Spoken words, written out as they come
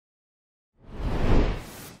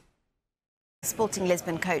Sporting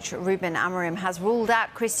Lisbon coach Ruben Amorim has ruled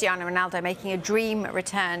out Cristiano Ronaldo making a dream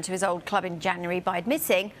return to his old club in January by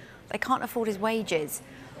admitting they can't afford his wages.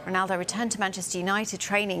 Ronaldo returned to Manchester United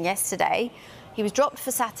training yesterday. He was dropped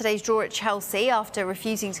for Saturday's draw at Chelsea after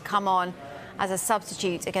refusing to come on as a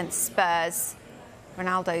substitute against Spurs.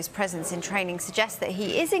 Ronaldo's presence in training suggests that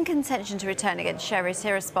he is in contention to return against Sheriff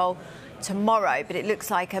Tiraspol tomorrow, but it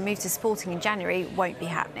looks like a move to Sporting in January won't be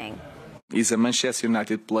happening. He's a Manchester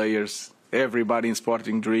United player. Everybody in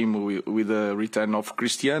Sporting dream with the return of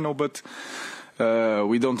Cristiano, but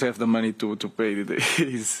we don't have the money to pay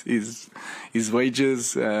his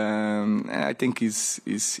wages. I think he's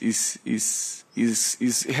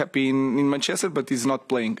happy in Manchester, but he's not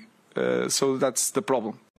playing. So that's the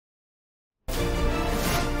problem.